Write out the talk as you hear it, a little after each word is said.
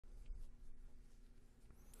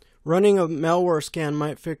Running a malware scan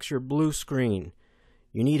might fix your blue screen.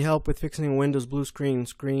 You need help with fixing Windows blue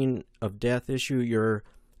screen of death issue. You're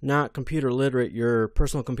not computer literate. Your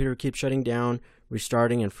personal computer keeps shutting down,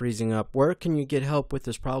 restarting, and freezing up. Where can you get help with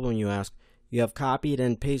this problem, you ask? You have copied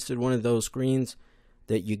and pasted one of those screens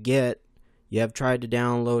that you get. You have tried to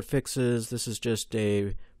download fixes. This is just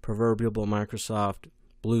a proverbial Microsoft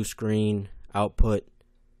blue screen output.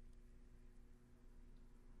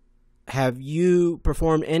 Have you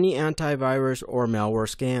performed any antivirus or malware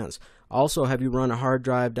scans? Also, have you run a hard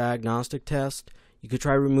drive diagnostic test? You could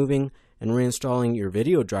try removing and reinstalling your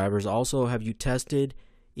video drivers. Also, have you tested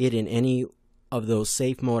it in any of those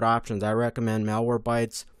safe mode options? I recommend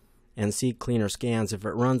Malwarebytes and CCleaner scans. If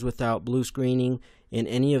it runs without blue screening in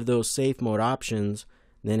any of those safe mode options,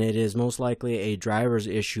 then it is most likely a driver's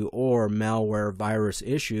issue or malware virus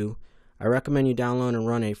issue. I recommend you download and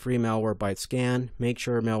run a free Malwarebytes scan. Make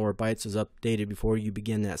sure Malwarebytes is updated before you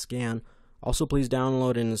begin that scan. Also, please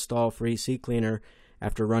download and install free CCleaner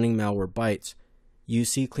after running Malwarebytes.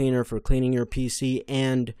 Use CCleaner for cleaning your PC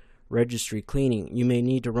and registry cleaning. You may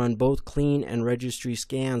need to run both clean and registry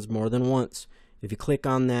scans more than once. If you click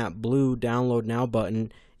on that blue Download Now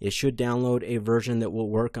button, it should download a version that will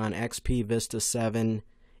work on XP, Vista 7,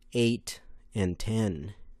 8, and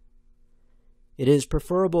 10. It is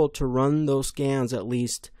preferable to run those scans, at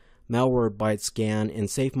least Malwarebytes scan, in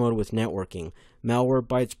safe mode with networking.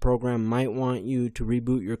 Malwarebytes program might want you to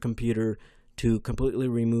reboot your computer to completely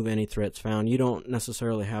remove any threats found. You don't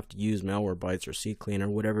necessarily have to use Malwarebytes or CCleaner,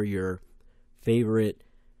 whatever your favorite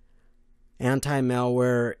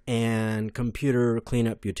anti-malware and computer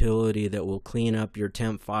cleanup utility that will clean up your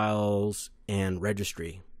temp files and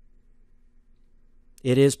registry.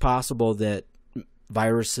 It is possible that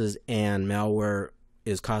viruses and malware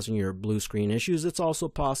is causing your blue screen issues. It's also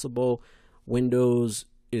possible Windows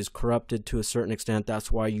is corrupted to a certain extent. That's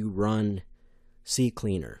why you run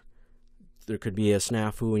CCleaner. There could be a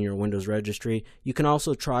snafu in your Windows registry. You can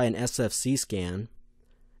also try an SFC scan.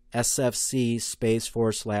 SFC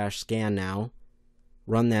 /scan now.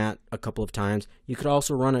 Run that a couple of times. You could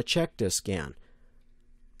also run a check disk scan.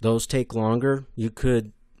 Those take longer. You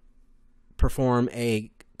could perform a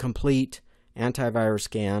complete antivirus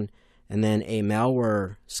scan and then a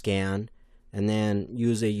malware scan, and then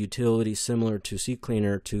use a utility similar to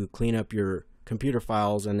CCleaner to clean up your computer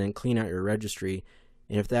files and then clean out your registry.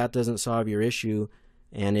 And if that doesn't solve your issue,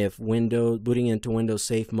 and if booting into Windows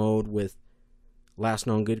Safe Mode with last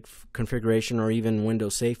known good configuration, or even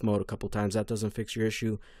Windows Safe Mode a couple times, that doesn't fix your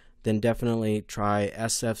issue, then definitely try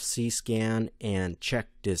SFC scan and check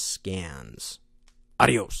disk scans.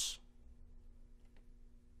 Adios.